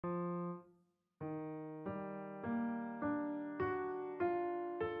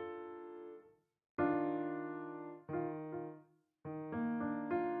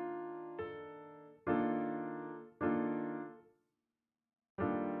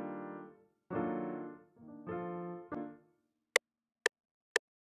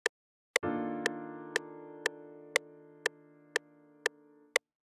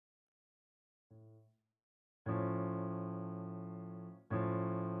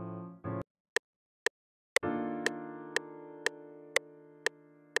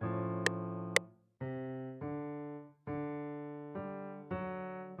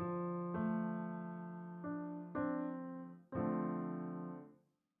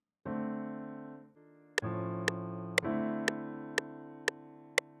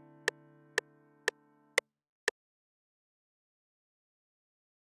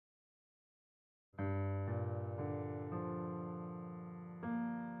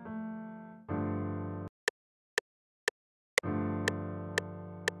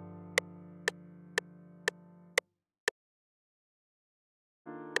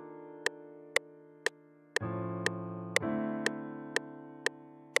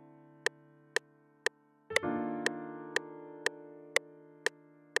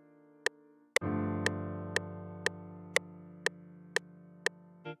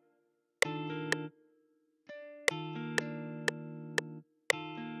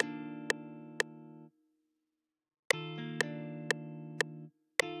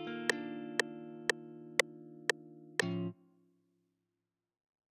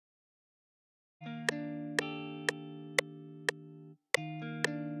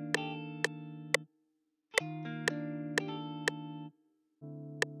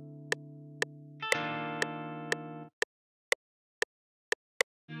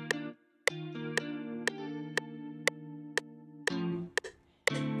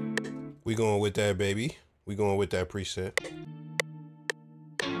We going with that, baby. We going with that preset.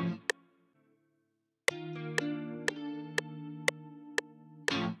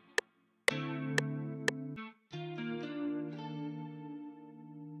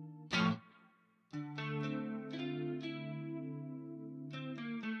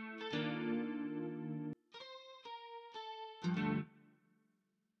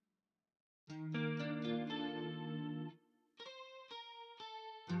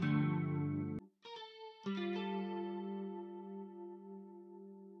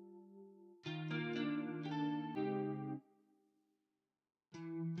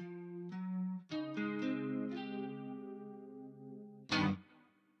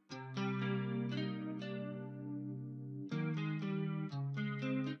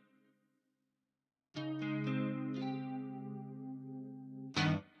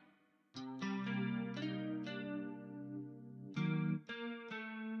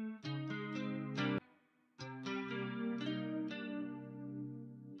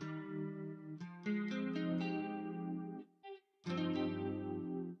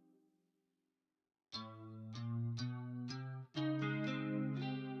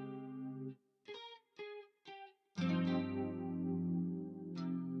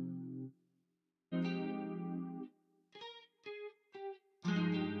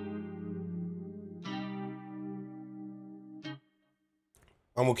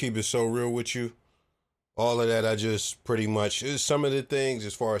 I'm gonna keep it so real with you. All of that, I just pretty much, some of the things,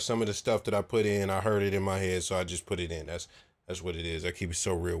 as far as some of the stuff that I put in, I heard it in my head, so I just put it in. That's what it is. I keep it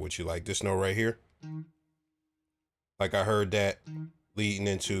so real with you. Like this note right here, like I heard that leading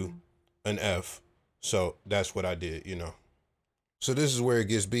into an F, so that's what I did, you know. So this is where it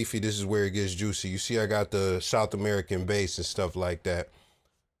gets beefy. This is where it gets juicy. You see, I got the South American bass and stuff like that,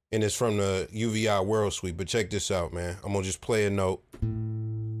 and it's from the UVI World Suite. But check this out, man. I'm gonna just play a note.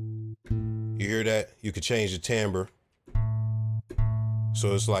 You hear that? You could change the timbre.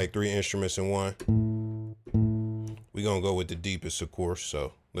 So it's like 3 instruments in one. We're gonna go with the deepest, of course,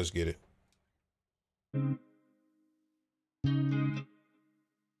 so let's get it.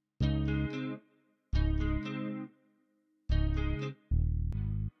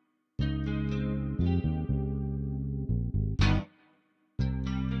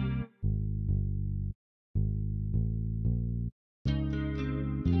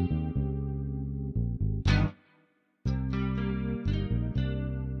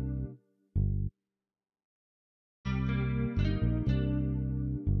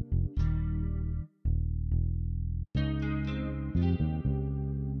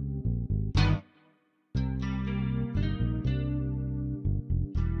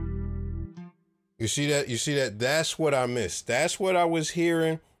 You see that? You see that? That's what I missed. That's what I was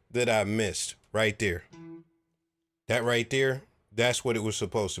hearing that I missed right there. That right there, that's what it was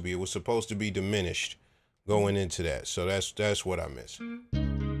supposed to be. It was supposed to be diminished going into that. So that's what I missed.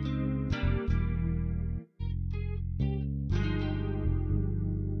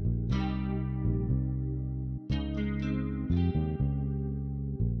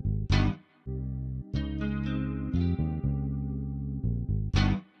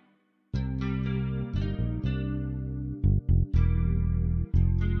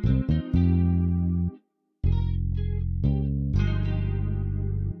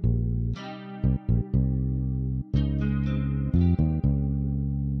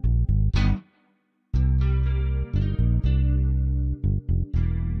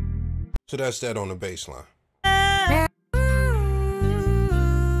 So that's that on the bass line.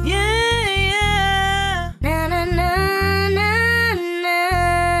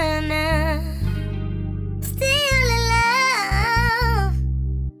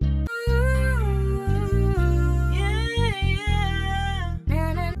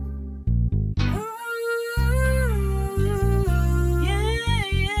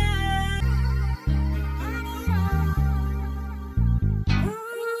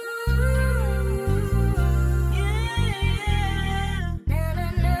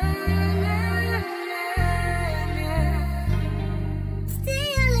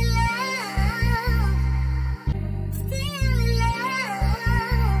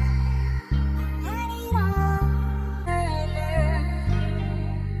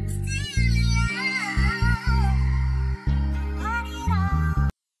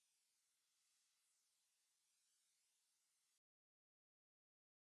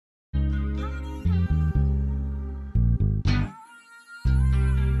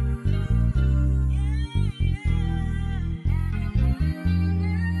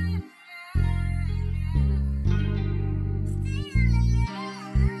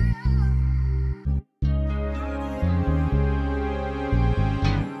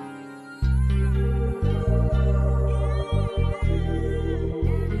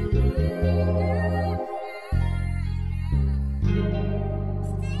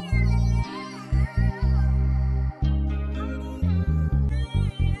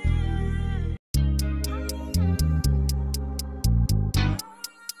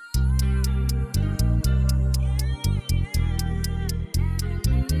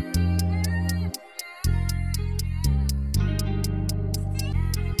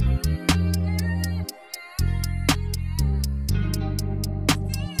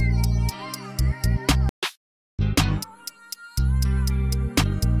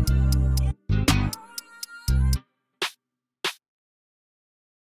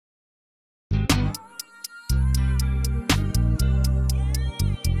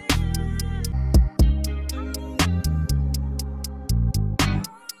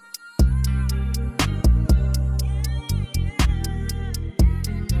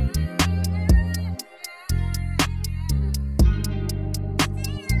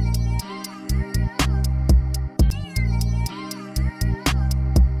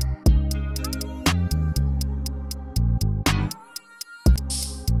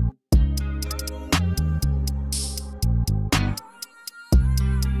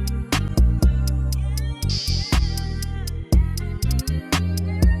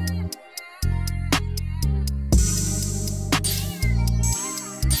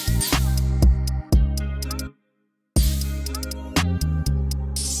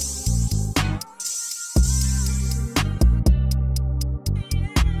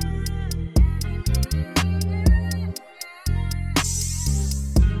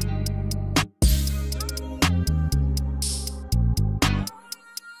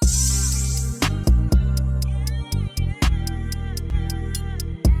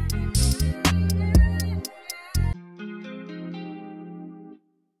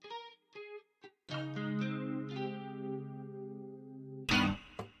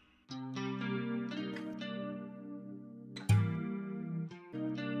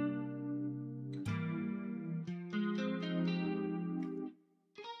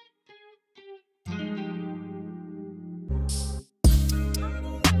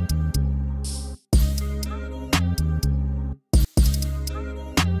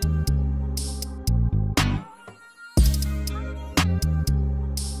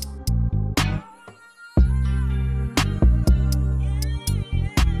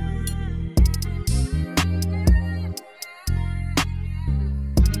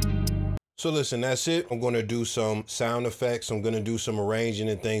 So listen, that's it. I'm going to do some sound effects. I'm going to do some arranging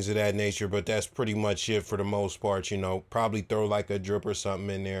and things of that nature, but that's pretty much it for the most part, you know. Probably throw like a drip or something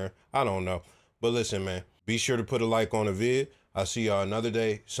in there. I don't know. But listen, man, be sure to put a like on the vid. I'll see y'all another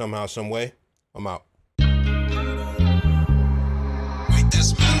day, somehow, some way. I'm out.